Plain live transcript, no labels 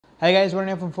Hi guys, Varun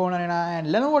here from Phone Arena, and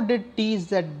Lenovo did tease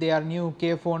that their new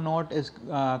K4 Note is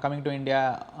coming to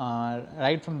India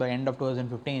right from the end of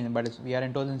 2015, but we are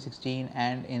in 2016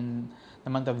 and in the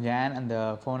month of Jan, and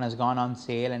the phone has gone on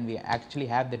sale and we actually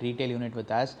have the retail unit with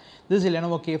us. This is a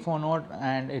Lenovo K4 Note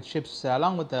and it ships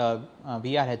along with the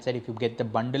VR headset if you get the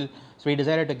bundle. So we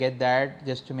decided to get that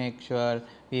just to make sure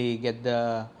we get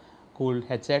the cool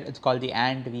headset. It's called the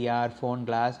Ant VR phone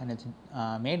glass and it's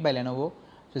made by Lenovo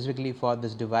specifically for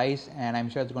this device, and I'm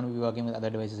sure it's going to be working with other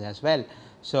devices as well.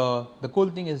 So the cool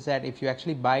thing is that if you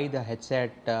actually buy the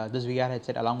headset, this VR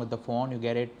headset along with the phone, you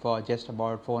get it for just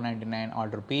about 499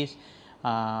 odd rupees.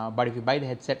 But if you buy the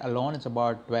headset alone, it's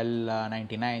about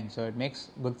 1299. So it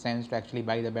makes good sense to actually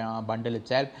buy the bundle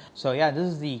itself. So yeah, this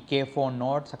is the K4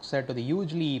 Note, successor to the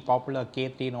hugely popular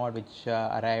K3 Note, which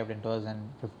arrived in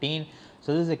 2015.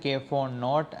 So this is the K4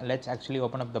 Note. Let's actually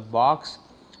open up the box.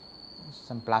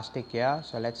 Some plastic here,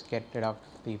 so let's get rid of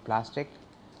the plastic.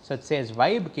 So it says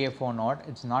Vibe K4 Note.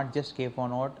 It's not just K4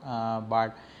 Note,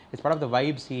 but it's part of the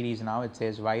Vibe series now. It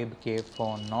says Vibe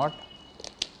K4 Note.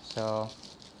 So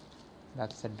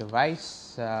that's the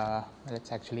device.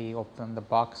 Let's actually open the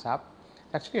box up.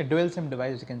 It's actually a dual SIM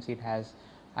device. As you can see, it has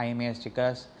IMEI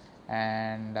stickers,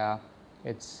 and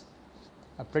it's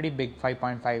a pretty big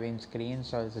 5.5 inch screen.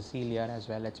 So there's a seal here as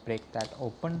well. Let's break that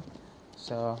open.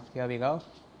 So here we go.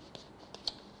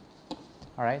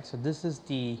 Alright, so this is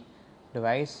the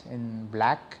device in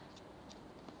black.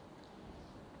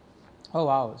 Oh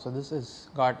wow, so this has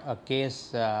got a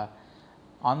case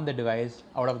on the device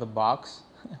out of the box.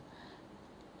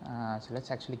 So let's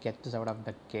actually get this out of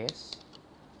the case.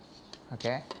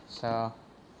 Okay, so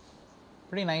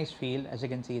pretty nice feel. As you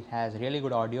can see, it has really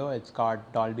good audio. It's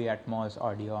got Dolby Atmos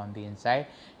audio on the inside,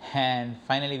 and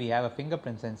finally we have a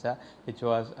fingerprint sensor, which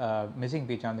was a missing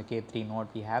feature on the K3 Note.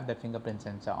 We have the fingerprint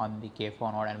sensor on the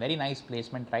K4 Note, and very nice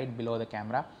placement right below the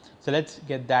camera. So let's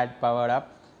get that powered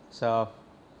up. So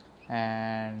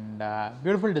and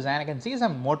beautiful design. I can see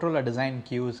some Motorola design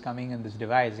cues coming in this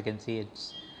device. You can see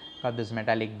it's got this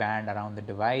metallic band around the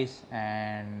device,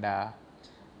 and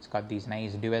it's got these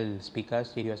nice dual speakers,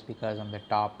 stereo speakers on the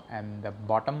top and the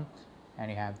bottom,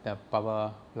 and you have the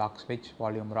power lock switch,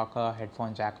 volume rocker,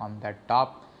 headphone jack on the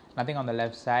top, nothing on the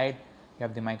left side. You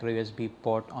have the micro USB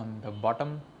port on the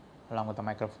bottom along with the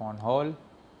microphone hole.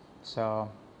 So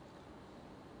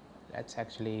let's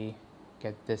actually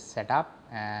get this set up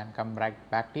and come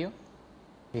right back to you.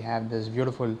 We have this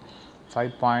beautiful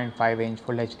 5.5 inch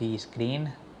full HD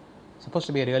screen. Supposed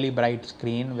to be a really bright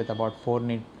screen with about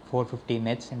 450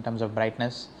 nits in terms of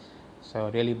brightness, so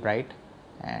really bright.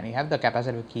 And you have the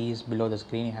capacitive keys below the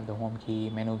screen. You have the home key,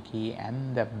 menu key,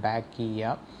 and the back key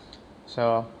here.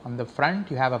 So on the front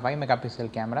you have a 5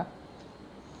 megapixel camera,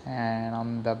 and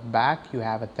on the back you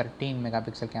have a 13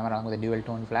 megapixel camera along with a dual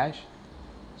tone flash.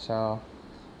 So,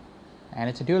 and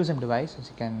it's a dual SIM device, as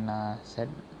you can set,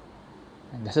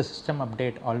 and there's a system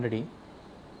update already.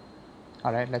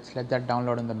 Alright, let's let that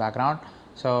download in the background.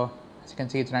 So as you can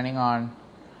see, it's running on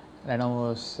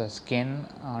Lenovo's skin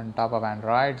on top of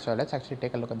Android. So let's actually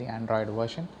take a look at the Android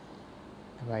version.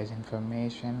 Device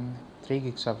information, 3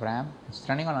 gigs of RAM. It's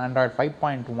running on Android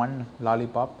 5.1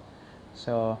 Lollipop.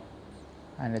 So,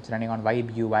 and it's running on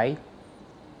Vibe UI.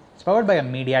 It's powered by a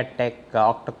MediaTek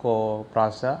octa-core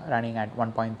processor running at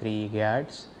 1.3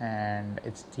 GHz, and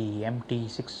it's the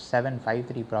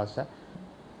MT6753 processor,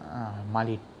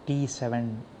 Mali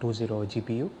T720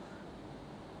 GPU,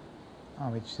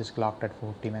 which is clocked at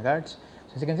 450 MHz.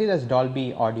 So as you can see, there's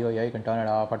Dolby audio here. You can turn it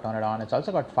off or turn it on. It's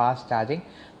also got fast charging.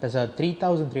 There's a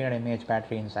 3300 mAh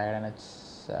battery inside, and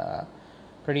it's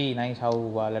pretty nice how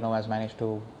Lenovo has managed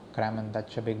to cram in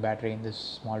such a big battery in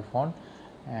this small phone.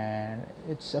 And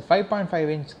it's a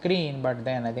 5.5 inch screen, but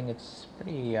then I think it's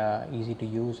pretty easy to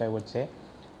use, I would say,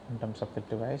 in terms of the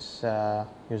device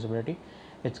usability.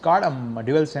 It's got a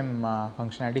dual SIM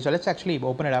functionality. So let's actually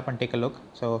open it up and take a look.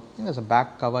 So I think there's a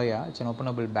back cover here. It's an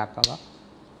openable back cover.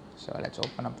 So let's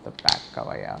open up the back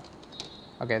cover here.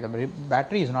 Okay, the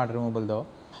battery is not removable though.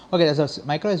 Okay, there's a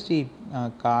micro SD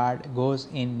card goes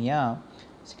in here.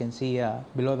 As you can see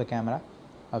below the camera,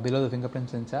 below the fingerprint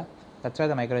sensor. That's where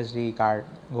the micro SD card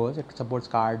goes. It supports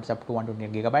cards up to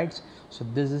 128 gigabytes. So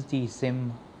this is the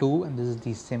SIM 2 and this is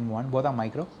the SIM 1. Both are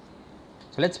micro.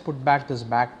 So let's put back this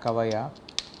back cover here,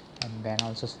 and then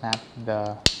also snap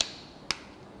the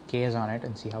case on it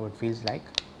and see how it feels like.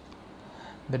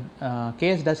 The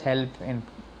case does help in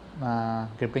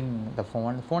gripping the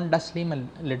phone. The phone does seem a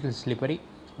little slippery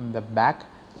from the back,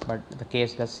 but the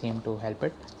case does seem to help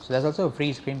it. So there's also a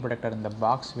free screen protector in the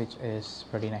box, which is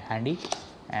pretty handy.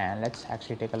 And let's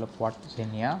actually take a look what's in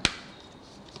here.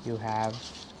 You have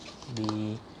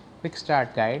the quick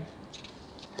start guide.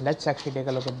 Let's actually take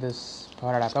a look at this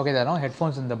power adapter. Okay, there are no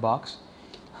headphones in the box.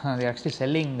 They're actually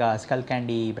selling Skull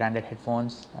Candy branded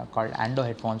headphones called Ando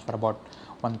headphones for about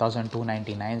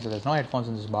 1,299. So there's no headphones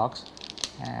in this box,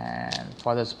 and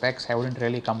for the specs I wouldn't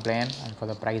really complain, and for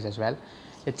the price as well.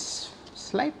 It's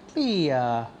slightly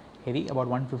heavy, about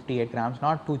 158 grams,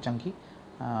 not too chunky,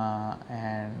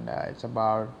 and it's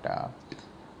about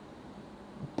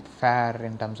fair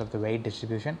in terms of the weight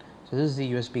distribution. So this is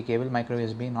the USB cable, micro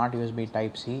USB, not USB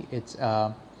Type C. Its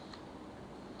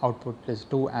output is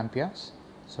 2 amperes.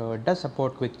 So it does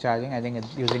support quick charging. I think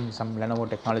it's using some Lenovo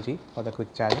technology for the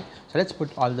quick charging. So let's put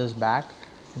all this back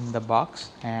in the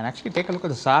box and actually take a look at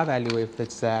the SAR value if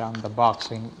it's there on the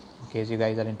box in case you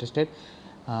guys are interested.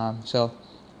 So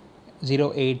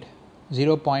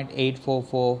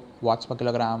 0.844 watts per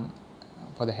kilogram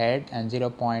for the head and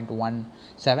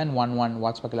 0.1711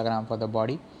 watts per kilogram for the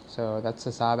body. So that's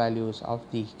the SAR values of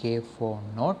the K4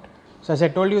 Note. So as I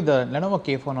told you, the Lenovo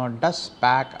K4 Note does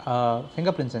pack a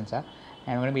fingerprint sensor,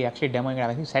 and I'm going to be actually demoing it.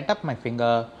 I think set up my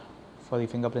finger for the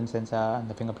fingerprint sensor and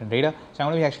the fingerprint reader. So I'm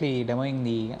going to be actually demoing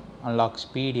the unlock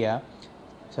speed here.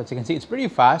 So as you can see, it's pretty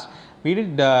fast. We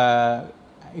did,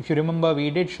 if you remember, we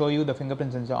did show you the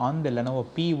fingerprint sensor on the Lenovo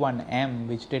P1M,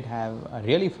 which did have a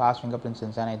really fast fingerprint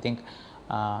sensor, and I think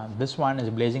this one is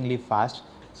blazingly fast.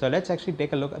 So let's actually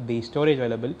take a look at the storage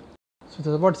available. So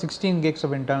there's about 16 gigs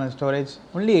of internal storage.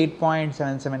 Only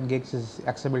 8.77 gigs is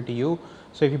accessible to you.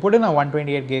 So if you put in a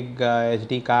 128 gig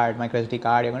SD card, micro SD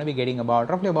card, you're going to be getting about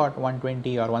roughly about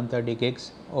 120 or 130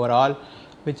 gigs overall,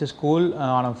 which is cool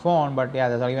on a phone. But yeah,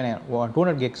 there's not even a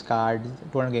 200 gigs card,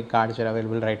 200 gig cards are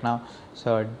available right now.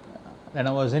 So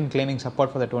Lenovo isn't claiming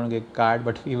support for the 200 gig card,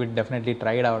 but we would definitely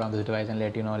try it out on this device and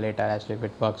let you know later as to if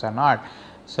it works or not.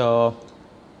 So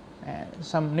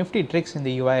some nifty tricks in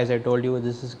the UI, as I told you.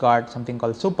 This has got something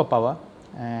called super power,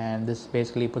 and this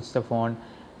basically puts the phone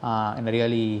in a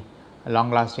really long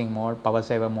lasting mode, power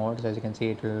saver mode. So as you can see,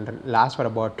 it will last for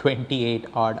about 28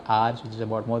 odd hours, which is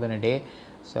about more than a day.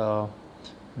 So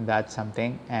that's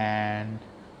something. And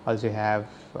also you have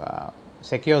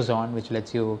secure zone, which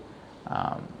lets you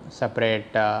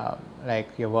separate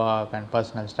like your work and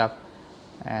personal stuff.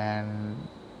 And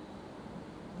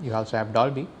you also have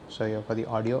Dolby. So for the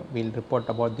audio, we'll report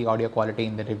about the audio quality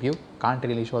in the review. Can't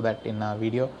really show that in a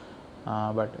video,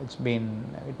 but it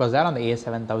was there on the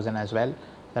A7000 as well.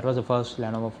 That was the first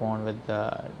Lenovo phone with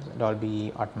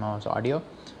Dolby Atmos audio.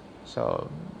 So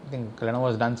I think Lenovo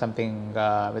has done something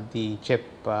with the chip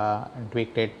and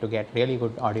tweaked it to get really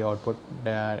good audio output.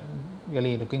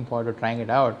 Really looking forward to trying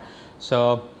it out.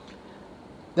 So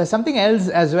there's something else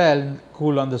as well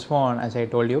cool on this phone, as I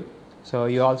told you. So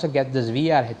you also get this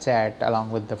VR headset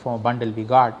along with the phone bundle we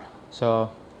got.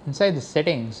 So inside the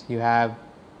settings, you have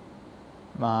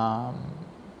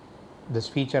this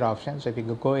feature option. So if you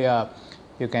go here,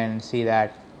 you can see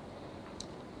that.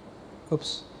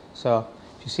 Oops. So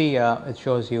if you see, it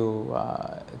shows you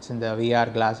it's in the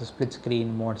VR glasses split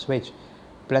screen mode switch.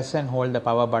 Press and hold the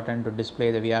power button to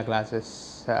display the VR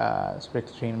glasses split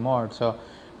screen mode. So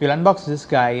we'll unbox this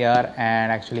guy here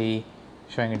and actually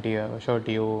show it to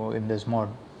you in this mode.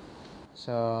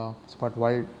 So it's about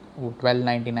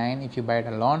 $12.99 if you buy it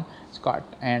alone. It's got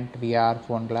Ant VR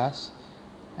phone glass,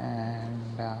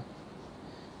 and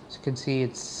as you can see,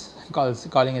 it's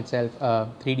calling itself a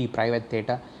 3D private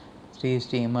theater,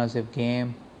 3D immersive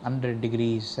game, 100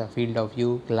 degrees field of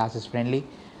view, glasses friendly,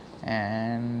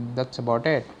 and that's about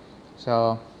it.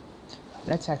 So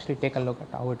let's actually take a look at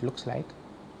how it looks like.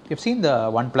 You've seen the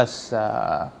OnePlus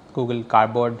Google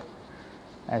Cardboard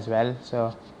as well.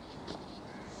 So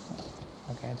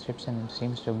okay, it ships and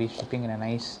seems to be shipping in a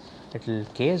nice little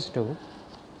case too.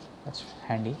 That's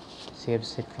handy,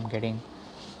 saves it from getting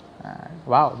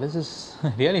wow, this is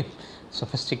really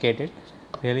sophisticated,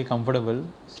 really comfortable,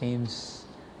 seems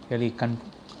really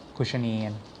cushiony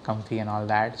and comfy and all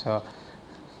that. So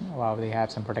wow, they have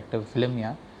some protective film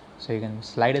here, so you can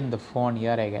slide in the phone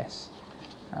here, I guess.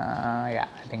 Yeah,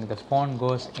 I think the phone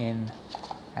goes in,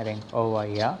 I think, over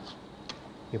here.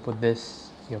 You put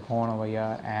your phone over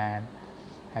here, and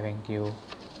I think you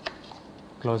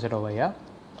close it over here,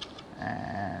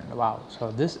 and wow,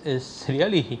 so this is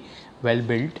really well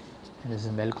built. This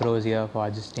is velcros here for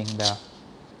adjusting the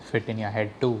fit in your head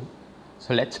too.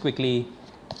 So let's quickly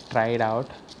try it out.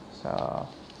 So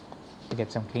you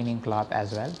get some cleaning cloth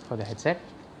as well for the headset.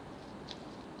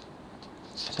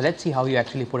 So let's see how you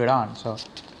actually put it on. So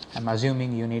I'm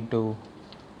assuming you need to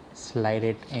slide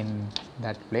it in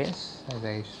that place as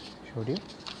I showed you.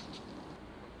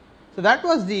 So that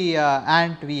was the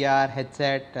Ant VR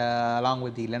headset along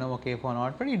with the Lenovo K4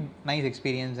 Note. Pretty nice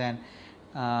experience, and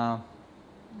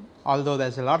although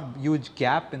there's a lot huge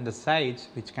gap in the sides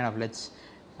which kind of lets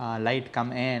light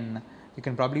come in, you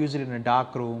can probably use it in a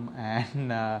dark room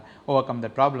and overcome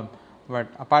that problem. But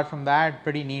apart from that,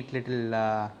 pretty neat little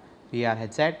VR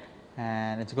headset,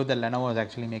 and it's good that Lenovo is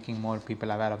actually making more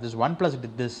people aware of this. OnePlus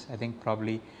did this, I think,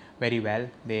 probably very well.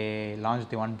 They launched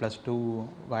the OnePlus 2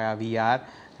 via VR,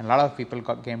 and a lot of people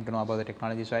came to know about the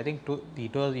technology. So I think the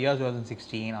year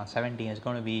 2016 or 17 is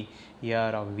going to be year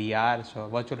of VR. So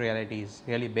virtual reality is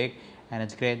really big, and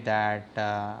it's great that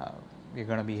we're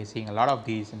going to be seeing a lot of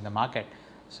these in the market.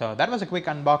 So that was a quick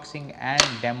unboxing and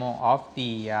demo of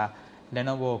the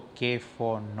Lenovo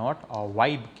K4 Note or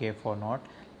Vibe K4 Note.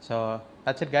 So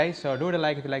that's it, guys. So do it a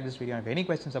like if you like this video. If you have any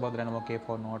questions about the Lenovo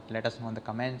K4 Note, let us know in the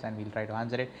comments and we'll try to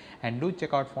answer it. And do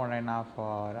check out Phone Right Now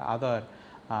for other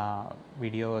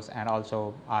videos, and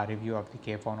also our review of the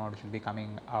K4 Note, which will be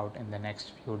coming out in the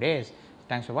next few days.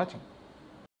 Thanks for watching.